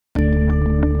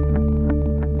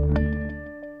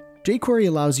jQuery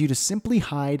allows you to simply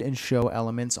hide and show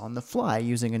elements on the fly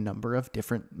using a number of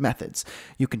different methods.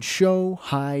 You can show,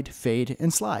 hide, fade,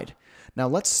 and slide. Now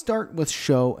let's start with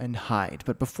show and hide.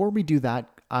 But before we do that,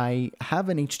 I have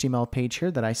an HTML page here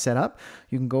that I set up.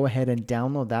 You can go ahead and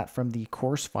download that from the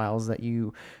course files that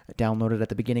you downloaded at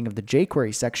the beginning of the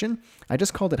jQuery section. I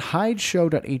just called it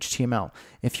hideshow.html.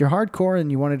 If you're hardcore and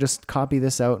you want to just copy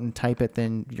this out and type it,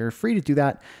 then you're free to do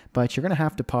that, but you're going to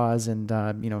have to pause and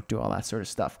do all that sort of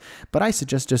stuff. But I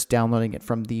suggest just downloading it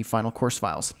from the final course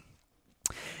files.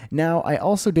 Now, I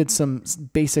also did some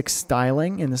basic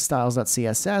styling in the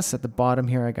styles.css. At the bottom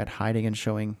here, I got hiding and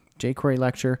showing jQuery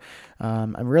lecture.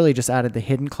 I really just added the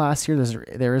hidden class here.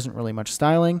 There isn't really much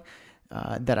styling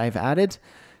that I've added.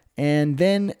 And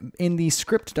then in the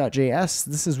script.js,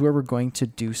 this is where we're going to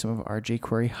do some of our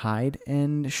jQuery hide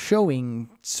and showing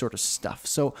sort of stuff.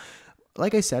 So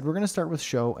like I said, we're going to start with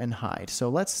show and hide. So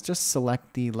let's just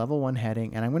select the level 1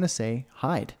 heading, and I'm going to say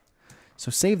hide.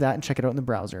 So save that and check it out in the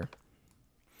browser.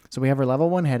 So we have our level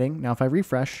 1 heading. Now if I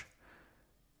refresh,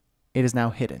 it is now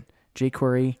hidden.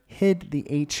 jQuery hid the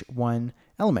H1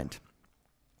 element.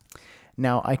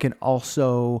 Now I can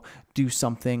also do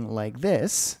something like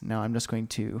this. Now I'm just going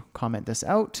to comment this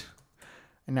out.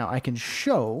 And now I can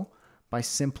show by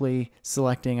simply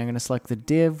selecting, I'm going to select the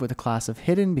div with a class of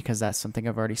hidden because that's something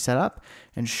I've already set up,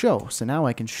 and show. So now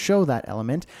I can show that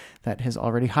element that is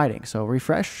already hiding. So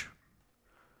refresh.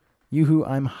 Yoo-hoo,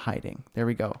 I'm hiding. There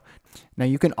we go. Now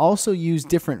you can also use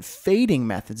different fading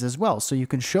methods as well. So you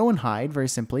can show and hide very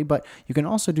simply, but you can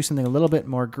also do something a little bit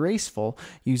more graceful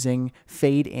using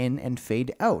fade in and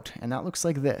fade out. And that looks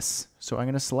like this. So I'm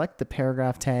going to select the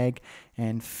paragraph tag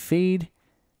and fade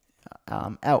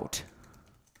out.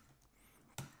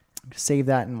 Save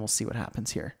that and we'll see what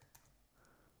happens here.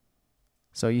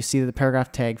 So you see that the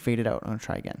paragraph tag faded out. I'm going to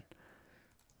try again.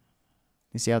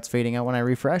 You see how it's fading out when I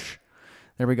refresh?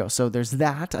 There we go. So there's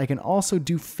that. I can also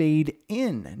do fade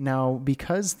in. Now,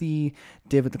 because the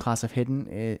div with the class of hidden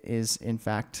is in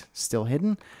fact still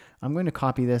hidden, I'm going to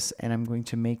copy this and I'm going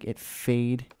to make it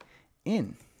fade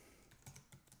in.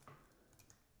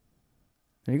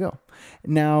 There you go.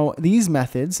 Now, these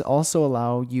methods also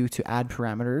allow you to add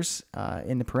parameters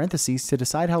in the parentheses to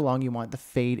decide how long you want the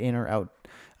fade in or out,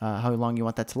 how long you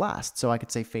want that to last. So I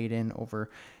could say fade in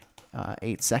over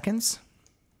 8 seconds.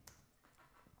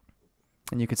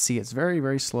 And you can see it's very,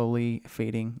 very slowly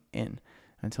fading in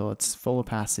until it's full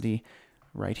opacity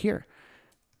right here.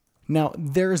 Now,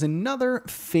 there is another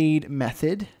fade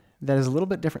method that is a little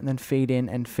bit different than fade in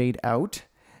and fade out.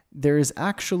 There is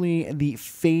actually the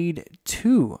fade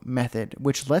to method,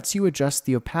 which lets you adjust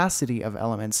the opacity of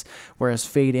elements, whereas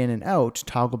fade in and out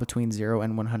toggle between 0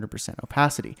 and 100%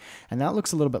 opacity. And that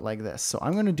looks a little bit like this. So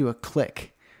I'm going to do a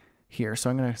click here. So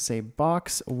I'm going to say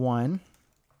box 1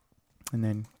 and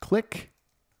then click.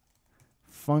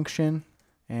 Function,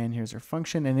 and here's our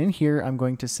function, and in here I'm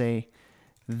going to say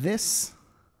this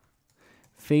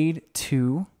fade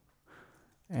to,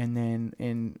 and then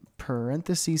in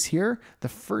parentheses here the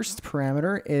first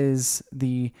parameter is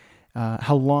the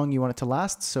how long you want it to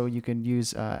last. So you can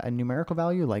use a numerical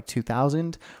value like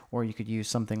 2000, or you could use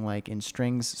something like in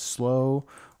strings slow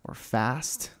or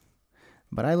fast,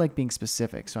 but I like being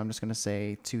specific, so I'm just going to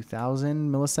say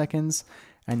 2000 milliseconds.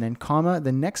 And then comma,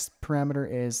 the next parameter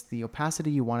is the opacity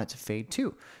you want it to fade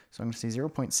to. So I'm going to say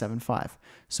 0.75.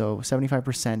 So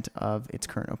 75% of its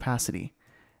current opacity.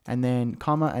 And then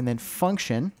comma, and then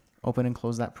function, open and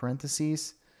close that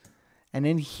parentheses. And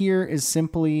then here is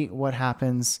simply what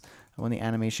happens when the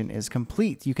animation is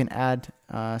complete. You can add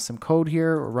some code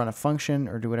here or run a function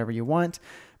or do whatever you want,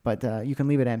 but you can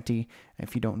leave it empty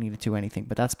if you don't need it to anything.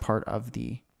 But that's part of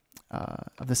the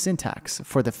syntax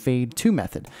for the fade to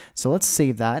method. So let's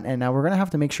save that. And now we're going to have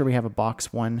to make sure we have a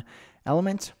box 1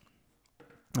 element.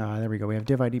 There we go. We have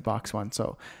div ID box 1.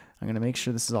 So I'm going to make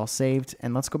sure this is all saved.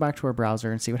 And let's go back to our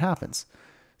browser and see what happens.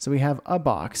 So we have a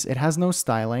box. It has no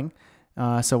styling.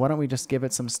 So why don't we just give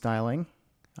it some styling?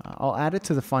 I'll add it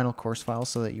to the final course file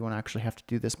so that you won't actually have to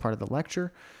do this part of the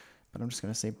lecture. But I'm just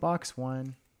going to say box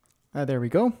 1. There we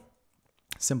go.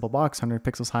 Simple box, 100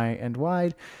 pixels high and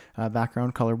wide,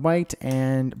 background color white,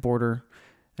 and border.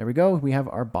 There we go. We have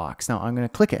our box. Now I'm going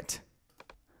to click it.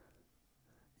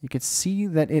 You can see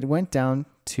that it went down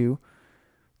to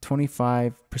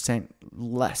 25%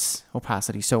 less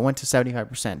opacity. So it went to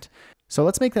 75%. So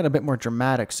let's make that a bit more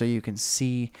dramatic so you can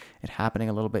see it happening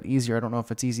a little bit easier. I don't know if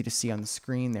it's easy to see on the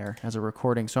screen there as a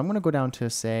recording. So I'm going to go down to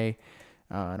say,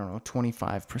 I don't know,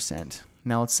 25%.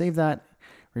 Now let's save that,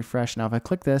 refresh. Now if I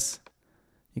click this,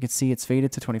 you can see it's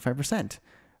faded to 25%.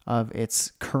 of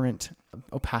its current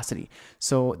opacity.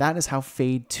 So that is how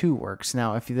fade to works.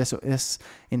 Now, if this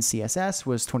in CSS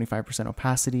was 25%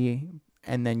 opacity,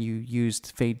 and then you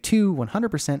used fade to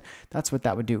 100%, that's what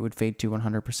that would do. It would fade to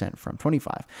 100% from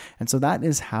 25. And so that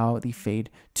is how the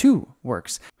fade to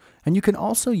works. And you can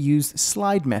also use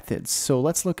slide methods. So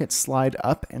let's look at slide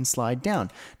up and slide down.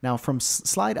 Now from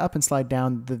slide up and slide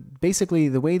down, basically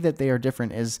the way that they are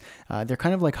different is they're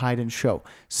kind of like hide and show.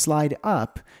 Slide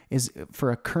up is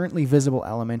for a currently visible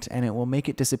element and it will make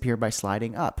it disappear by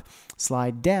sliding up.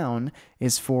 Slide down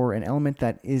is for an element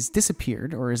that is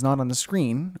disappeared or is not on the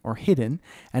screen or hidden,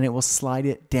 and it will slide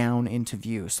it down into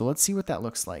view. So let's see what that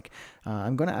looks like.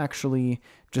 I'm going to actually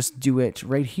just do it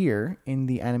right here in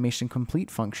the animation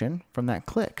complete function from that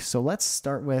click. So let's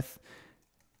start with,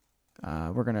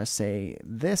 we're going to say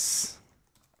this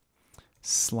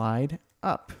slide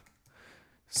up.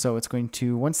 So it's going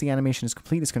to, once the animation is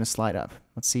complete, it's going to slide up.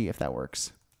 Let's see if that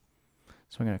works.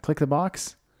 So I'm going to click the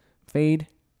box, fade,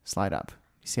 slide up.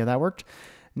 You see how that worked?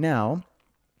 Now,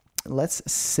 let's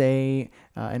say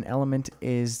an element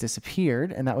is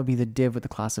disappeared, and that would be the div with the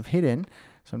class of hidden.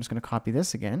 So I'm just going to copy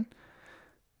this again.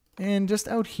 And just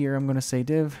out here, I'm going to say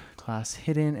div class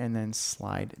hidden and then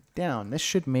slide down. This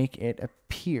should make it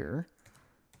appear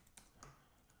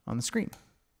on the screen.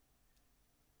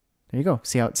 There you go.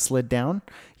 See how it slid down?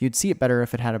 You'd see it better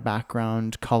if it had a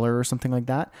background color or something like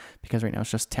that, because right now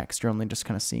it's just text. You're only just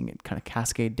kind of seeing it kind of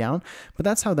cascade down. But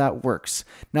that's how that works.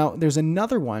 Now, there's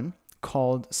another one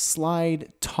called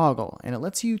slide toggle, and it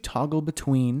lets you toggle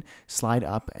between slide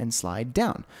up and slide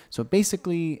down. So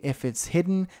basically, if it's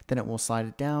hidden, then it will slide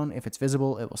it down. If it's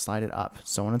visible, it will slide it up,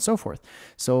 so on and so forth.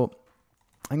 So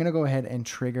I'm going to go ahead and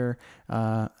trigger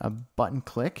a button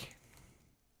click.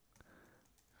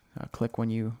 Click when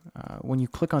you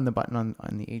click on the button on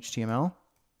the HTML.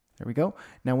 There we go.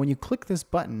 Now, when you click this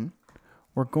button,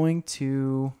 we're going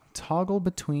to toggle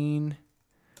between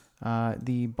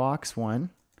the box one.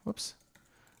 Whoops,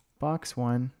 box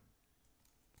one,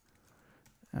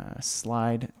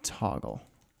 slide toggle.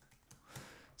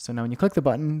 So now when you click the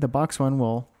button, the box one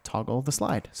will toggle the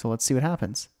slide. So let's see what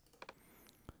happens.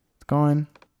 It's gone,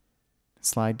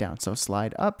 slide down. So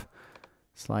slide up,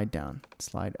 slide down,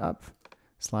 slide up,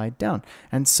 slide down.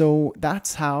 And so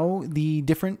that's how the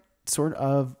different sort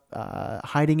of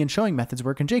hiding and showing methods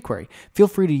work in jQuery. Feel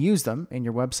free to use them in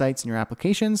your websites and your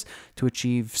applications to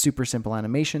achieve super simple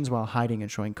animations while hiding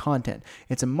and showing content.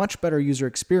 It's a much better user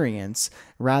experience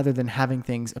rather than having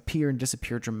things appear and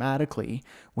disappear dramatically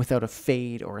without a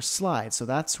fade or a slide. So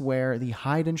that's where the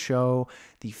hide and show,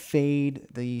 the fade,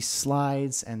 the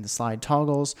slides, and the slide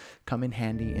toggles come in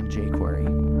handy in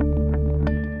jQuery.